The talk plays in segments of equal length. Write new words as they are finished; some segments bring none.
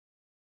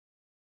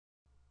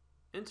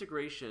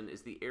Integration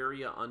is the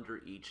area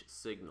under each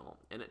signal,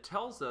 and it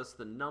tells us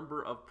the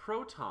number of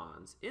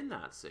protons in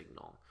that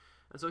signal.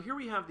 And so here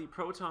we have the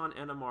proton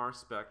NMR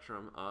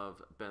spectrum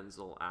of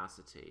benzyl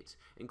acetate,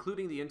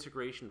 including the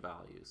integration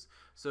values.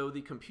 So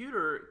the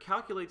computer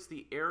calculates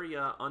the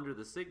area under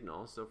the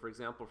signal. So for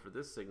example, for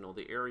this signal,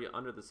 the area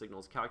under the signal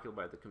is calculated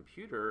by the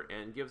computer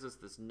and gives us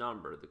this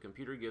number. The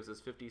computer gives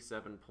us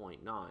 57.9.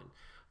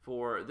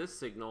 For this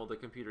signal, the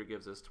computer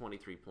gives us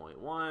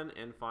 23.1,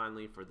 and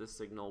finally for this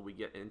signal we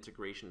get an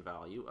integration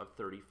value of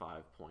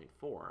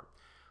 35.4.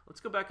 Let's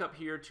go back up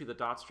here to the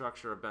dot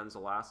structure of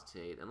benzyl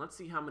acetate, and let's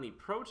see how many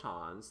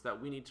protons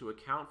that we need to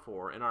account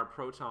for in our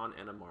proton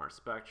NMR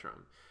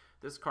spectrum.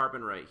 This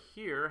carbon right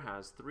here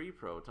has 3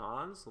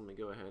 protons. Let me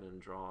go ahead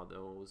and draw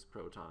those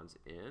protons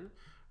in.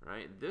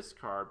 Right? This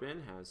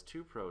carbon has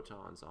 2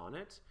 protons on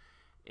it,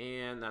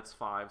 and that's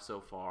 5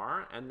 so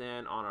far. And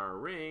then on our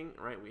ring,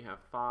 right, we have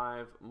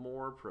 5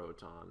 more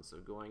protons. So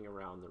going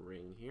around the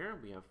ring here,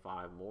 we have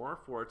 5 more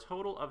for a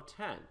total of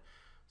 10.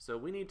 So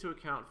we need to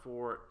account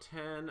for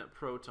 10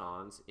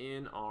 protons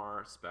in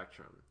our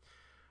spectrum.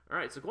 All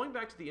right, so going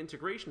back to the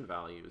integration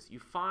values, you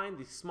find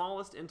the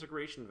smallest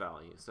integration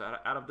value. So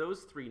out of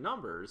those 3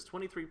 numbers,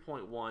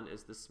 23.1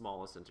 is the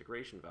smallest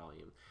integration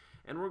value.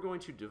 And we're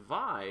going to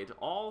divide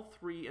all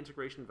 3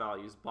 integration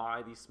values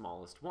by the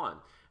smallest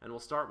one. And we'll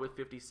start with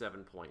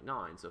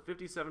 57.9. So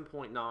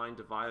 57.9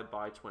 divided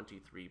by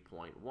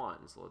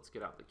 23.1. So let's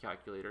get out the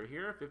calculator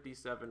here.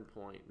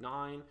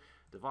 57.9,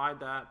 divide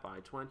that by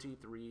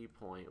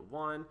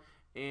 23.1,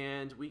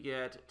 and we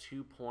get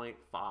 2.5.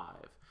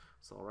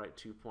 So I'll write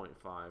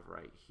 2.5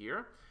 right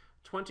here.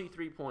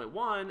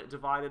 23.1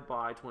 divided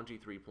by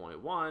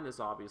 23.1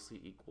 is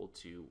obviously equal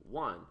to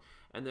 1.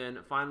 And then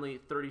finally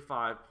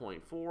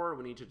 35.4,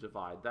 we need to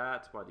divide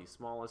that by the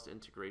smallest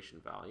integration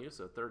value.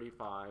 So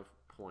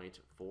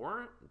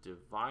 35.4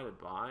 divided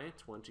by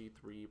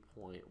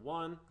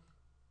 23.1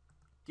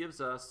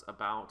 gives us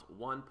about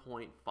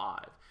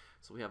 1.5.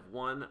 So we have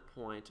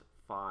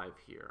 1.5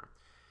 here.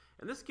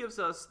 And this gives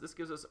us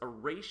a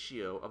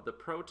ratio of the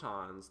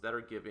protons that are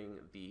giving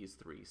these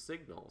 3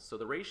 signals. So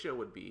the ratio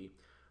would be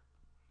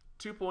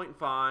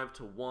 2.5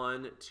 to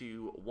 1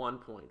 to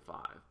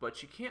 1.5.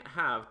 But you can't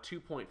have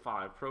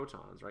 2.5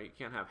 protons, right? You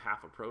can't have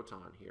half a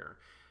proton here.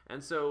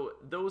 And so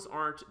those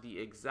aren't the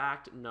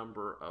exact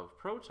number of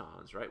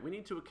protons, right? We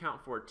need to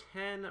account for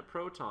 10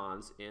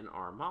 protons in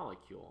our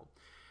molecule.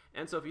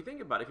 And so if you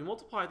think about it, if you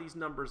multiply these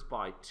numbers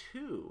by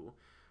 2,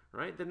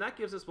 right, then that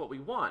gives us what we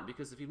want,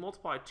 because if you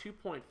multiply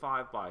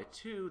 2.5 by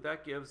 2,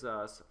 that gives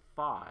us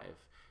 5.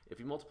 If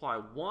you multiply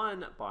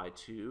 1 by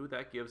 2,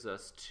 that gives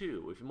us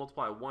 2. If you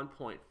multiply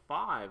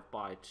 1.5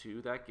 by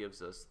 2, that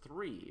gives us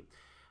 3.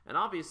 And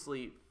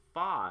obviously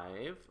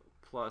 5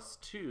 plus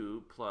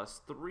 2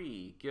 plus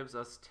 3 gives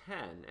us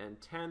 10,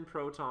 and 10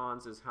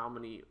 protons is how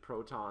many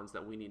protons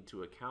that we need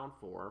to account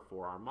for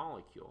our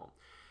molecule.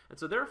 And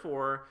so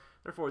therefore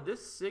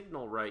this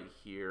signal right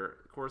here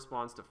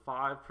corresponds to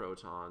 5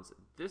 protons,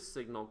 this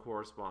signal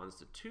corresponds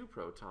to 2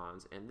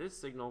 protons, and this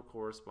signal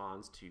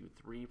corresponds to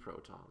 3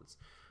 protons.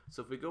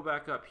 So if we go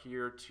back up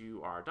here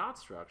to our dot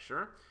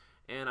structure,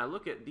 and I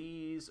look at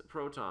these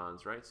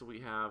protons, right? So we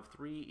have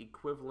 3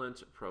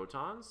 equivalent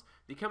protons.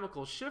 The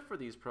chemical shift for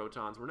these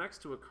protons, we're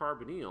next to a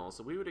carbonyl,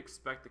 so we would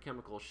expect the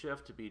chemical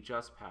shift to be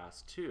just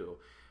past 2.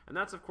 And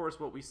that's of course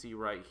what we see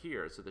right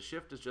here. So the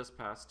shift is just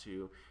past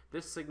 2.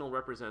 This signal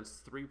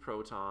represents 3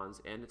 protons,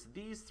 and it's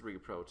these 3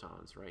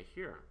 protons right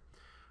here.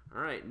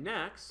 All right,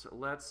 next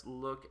let's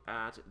look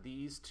at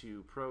these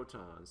 2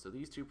 protons. So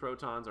these 2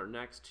 protons are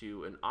next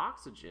to an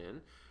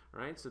oxygen,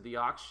 right? So the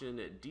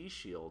oxygen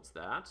de-shields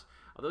that.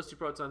 Those 2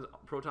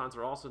 protons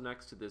are also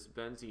next to this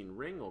benzene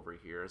ring over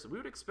here. So we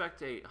would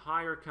expect a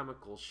higher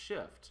chemical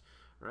shift,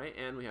 right?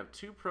 And we have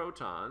 2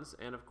 protons,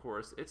 and of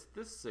course it's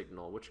this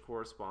signal which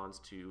corresponds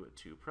to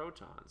 2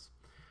 protons.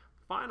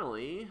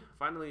 Finally,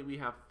 we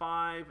have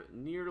 5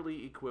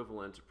 nearly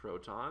equivalent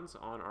protons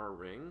on our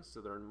ring,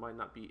 so there might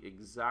not be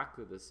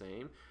exactly the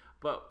same.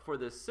 But for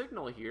this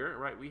signal here,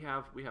 right, we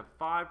have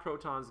 5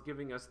 protons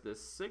giving us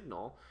this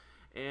signal,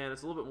 and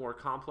it's a little bit more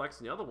complex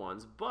than the other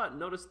ones. But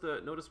notice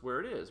where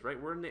it is,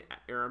 right? We're in the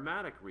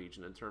aromatic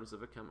region in terms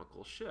of a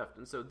chemical shift,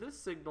 and so this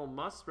signal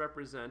must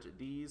represent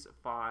these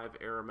 5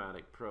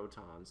 aromatic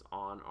protons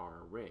on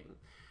our ring.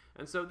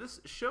 And so this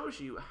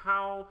shows you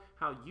how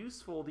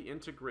useful the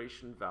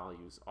integration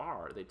values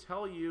are. They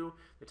tell you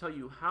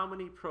how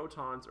many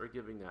protons are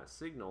giving that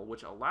signal,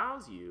 which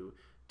allows you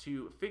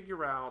to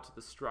figure out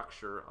the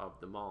structure of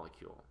the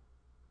molecule.